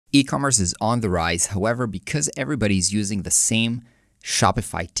E-commerce is on the rise. However, because everybody's using the same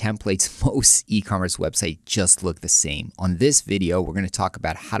Shopify templates, most e-commerce websites just look the same. On this video, we're going to talk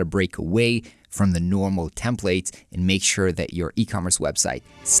about how to break away from the normal templates and make sure that your e-commerce website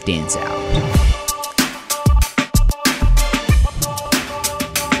stands out.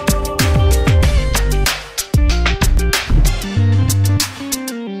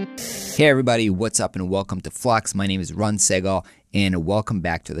 Hey everybody, what's up and welcome to Flux. My name is Ron Segal and welcome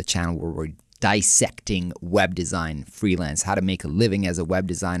back to the channel where we're dissecting web design freelance, how to make a living as a web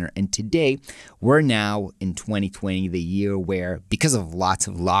designer. And today we're now in 2020, the year where because of lots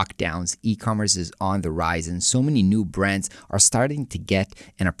of lockdowns, e-commerce is on the rise and so many new brands are starting to get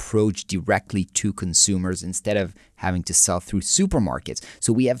an approach directly to consumers instead of having to sell through supermarkets.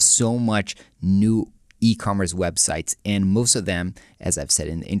 So we have so much new e-commerce websites, and most of them, as I've said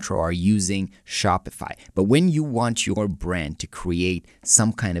in the intro, are using Shopify. But when you want your brand to create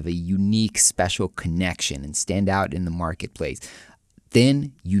some kind of a unique, special connection and stand out in the marketplace,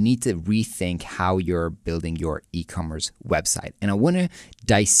 then you need to rethink how you're building your e-commerce website. And I want to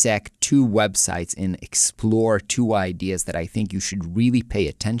dissect two websites and explore two ideas that I think you should really pay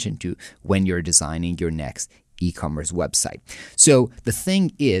attention to when you're designing your next e-commerce website. So the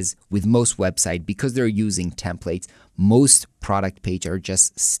thing is, with most websites, because they're using templates, most product pages are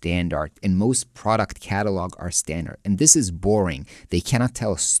just standard and most product catalog are standard. And this is boring. They cannot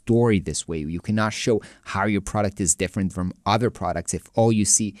tell a story this way. You cannot show how your product is different from other products if all you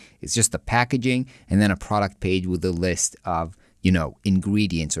see is just the packaging and then a product page with a list of,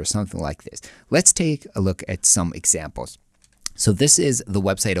 ingredients or something like this. Let's take a look at some examples. So this is the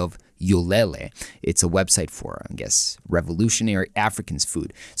website of Yolélé. It's a website for, revolutionary Africans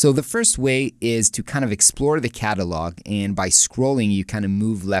food. So the first way is to kind of explore the catalog, and by scrolling, you kind of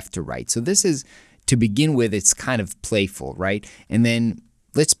move left to right. So this is, to begin with, it's kind of playful, right? And then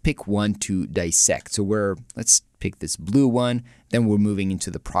let's pick one to dissect. So let's pick this blue one, then we're moving into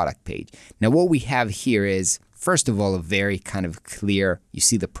the product page. Now what we have here is, first of all, a very kind of clear, you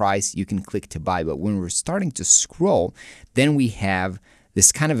see the price, you can click to buy. But when we're starting to scroll, then we have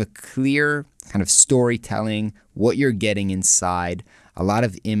this kind of a clear kind of storytelling, what you're getting inside, a lot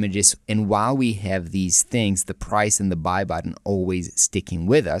of images. And while we have these things, the price and the buy button always sticking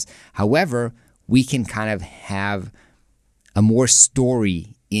with us. However, we can kind of have a more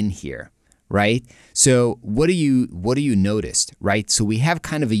story in here, right? So what do you notice, right? So we have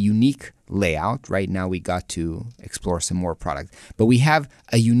kind of a unique layout. Right now we got to explore some more products, but we have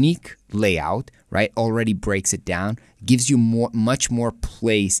a unique layout, right? Already breaks it down, gives you much more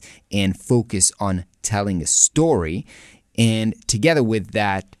place and focus on telling a story. And together with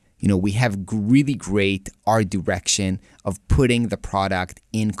that, we have really great art direction of putting the product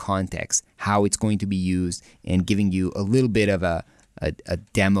in context, how it's going to be used, and giving you a little bit of a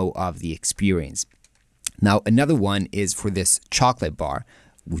demo of the experience. Now, another one is for this chocolate bar.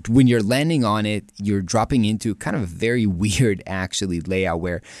 When you're landing on it, you're dropping into kind of a very weird actually layout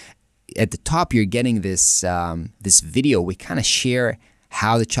where at the top you're getting this video. We kind of share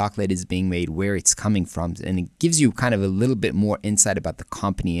how the chocolate is being made, where it's coming from, and it gives you kind of a little bit more insight about the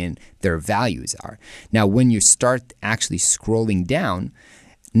company and their values are. Now, when you start actually scrolling down,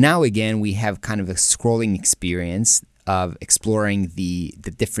 now again we have kind of a scrolling experience of exploring the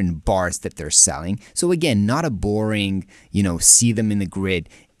different bars that they're selling. So again, not a boring, see them in the grid.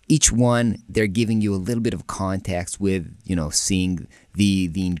 Each one, they're giving you a little bit of context with, seeing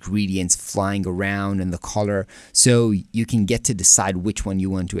the ingredients flying around and the color. So you can get to decide which one you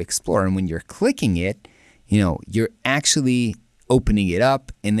want to explore. And when you're clicking it, you're actually opening it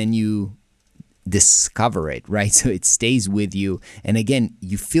up and then you discover it, right? So it stays with you. And again,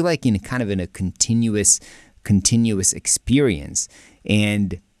 you feel like in a continuous experience.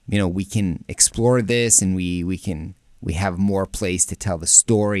 And we can explore this and we have more place to tell the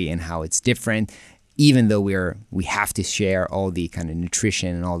story and how it's different, even though we have to share all the kind of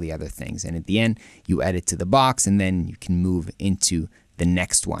nutrition and all the other things. And at the end, you add it to the box and then you can move into the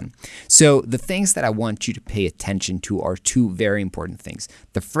next one. So the things that I want you to pay attention to are two very important things.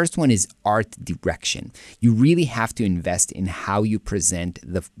 The first one is art direction. You really have to invest in how you present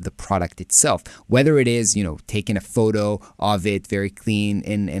the product itself, whether it is, taking a photo of it very clean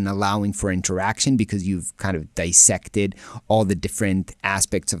and allowing for interaction because you've kind of dissected all the different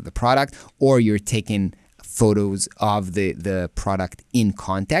aspects of the product, or you're taking photos of the product in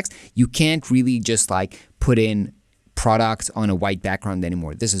context. You can't really just put in products on a white background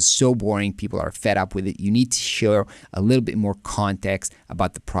anymore. This is so boring. People are fed up with it. You need to share a little bit more context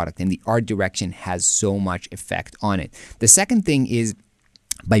about the product, and the art direction has so much effect on it. The second thing is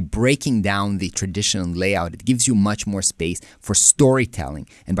By breaking down the traditional layout, it gives you much more space for storytelling.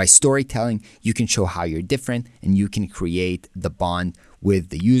 And by storytelling, you can show how you're different and you can create the bond with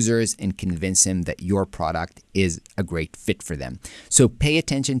the users and convince them that your product is a great fit for them. So pay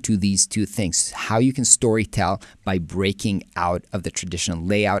attention to these two things, how you can storytell by breaking out of the traditional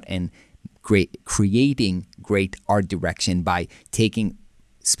layout and creating great art direction by taking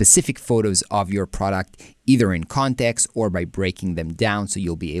specific photos of your product either in context or by breaking them down, so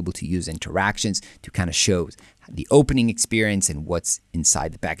you'll be able to use interactions to kind of show the opening experience and what's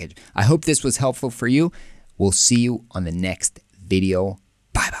inside the package. I hope this was helpful for you. We'll see you on the next video.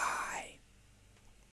 Bye bye.